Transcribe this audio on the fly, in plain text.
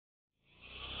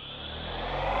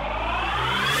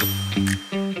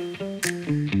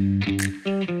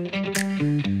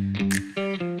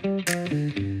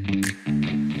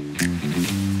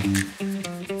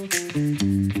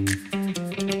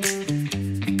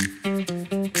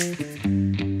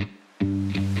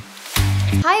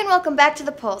and welcome back to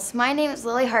The Pulse. My name is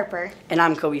Lily Harper. And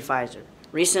I'm Kobe Pfizer.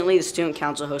 Recently, the Student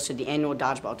Council hosted the annual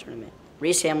dodgeball tournament.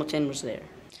 Reese Hamilton was there.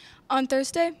 On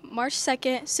Thursday, March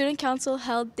 2nd, Student Council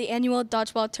held the annual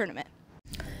dodgeball tournament.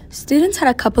 Students had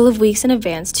a couple of weeks in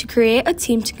advance to create a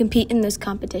team to compete in this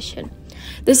competition.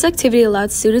 This activity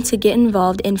allowed students to get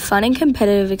involved in fun and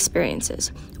competitive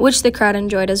experiences, which the crowd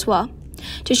enjoyed as well.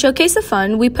 To showcase the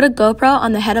fun, we put a GoPro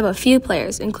on the head of a few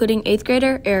players, including 8th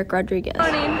grader Eric Rodriguez.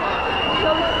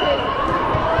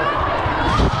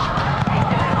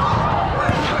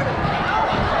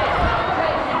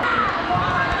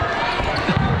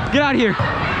 Get out of here.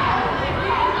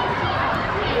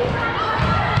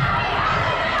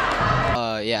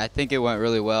 Yeah, I think it went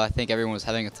really well. I think everyone was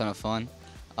having a ton of fun.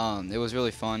 It was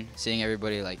really fun seeing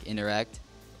everybody interact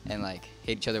and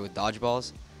hit each other with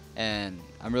dodgeballs. And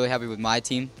I'm really happy with my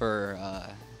team for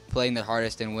playing their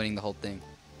hardest and winning the whole thing.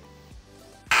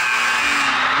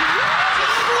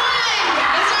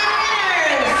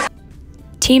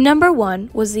 Team number 1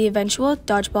 was the eventual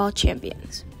dodgeball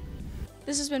champions.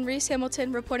 This has been Reese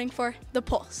Hamilton reporting for The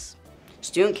Pulse.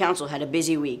 Student Council had a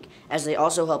busy week as they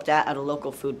also helped out at a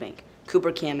local food bank.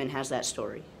 Cooper Cameron has that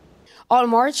story. On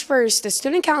March 1st, the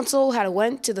Student Council had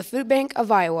went to the Food Bank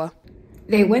of Iowa.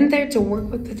 They went there to work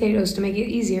with potatoes to make it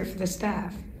easier for the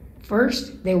staff.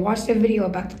 First, they watched a video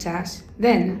about the task,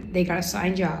 then they got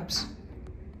assigned jobs.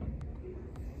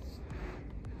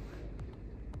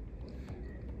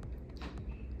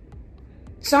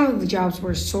 Some of the jobs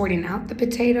were sorting out the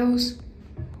potatoes,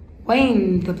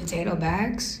 weighing the potato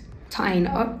bags, tying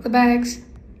up the bags,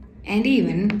 and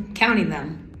even counting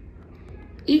them.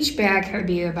 Each bag had to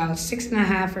be about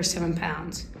 6.5 or 7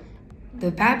 pounds.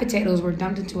 The bad potatoes were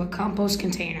dumped into a compost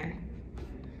container.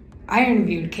 I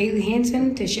interviewed Kaylee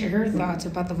Hansen to share her thoughts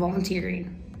about the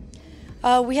volunteering.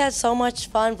 We had so much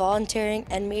fun volunteering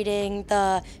and meeting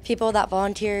the people that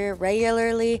volunteer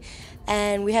regularly,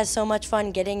 and we had so much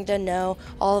fun getting to know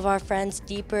all of our friends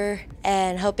deeper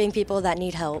and helping people that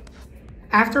need help.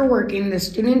 After working, the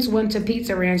students went to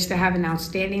Pizza Ranch to have an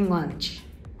outstanding lunch.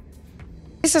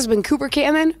 This has been Cooper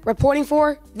Cameron reporting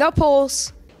for The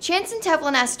Pulse. Chance and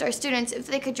Tevlin asked our students if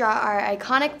they could draw our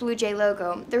iconic Blue Jay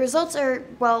logo. The results are,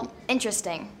 well,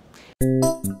 interesting.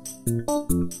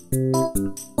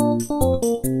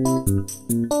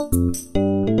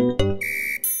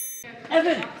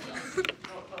 Evan!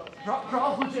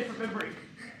 draw a Blue Jay from memory.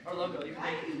 Our logo, you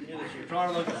knew this year. Draw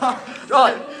our logo. Draw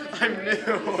it. I'm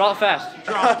new. Draw it fast.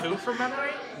 Draw who from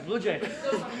memory? Blue Jay.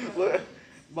 Look,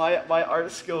 my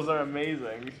art skills are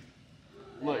amazing.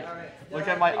 Look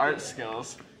at my art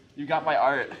skills. You got my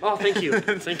art. Oh, thank you.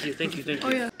 Thank you. Oh,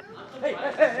 yeah.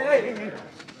 Hey.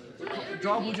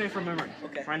 Draw a Blue Jay from memory.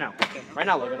 Okay. Right now. Okay. Right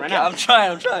now, Logan. Right now. I'm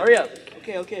trying. Hurry up.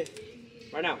 Okay.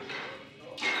 Right now.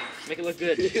 Make it look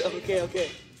good. okay.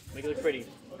 Make it look pretty.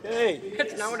 Hey.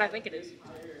 That's not what I think it is.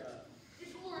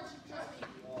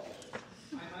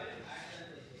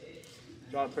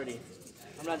 Draw it pretty.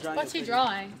 I'm not drawing. What's he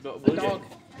drawing? Blue Jay.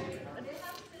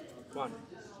 Come on.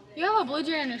 You have a Blue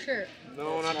Jay on your shirt.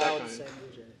 No, not that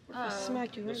kind.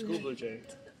 Smack you. The school Blue Jay.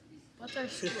 What's our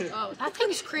school? Oh, that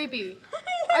thing's creepy.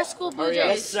 Our school Blue Jays.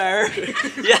 Yes, sir.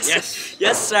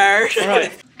 yes, sir. All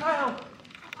right. Kyle,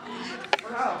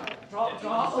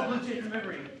 draw a Blue Jay from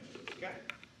memory. Okay.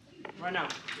 Right now.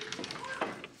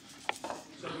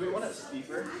 So do we want it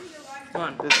steeper? Come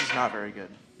on. This is not very good.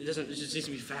 It doesn't. It just needs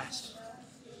to be fast.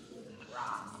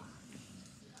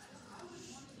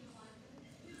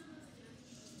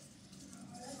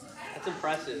 That's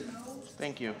impressive.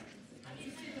 Thank you.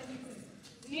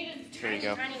 Here you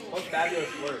go. What fabulous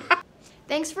work.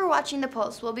 Thanks for watching The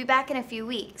Pulse. We'll be back in a few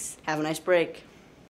weeks. Have a nice break.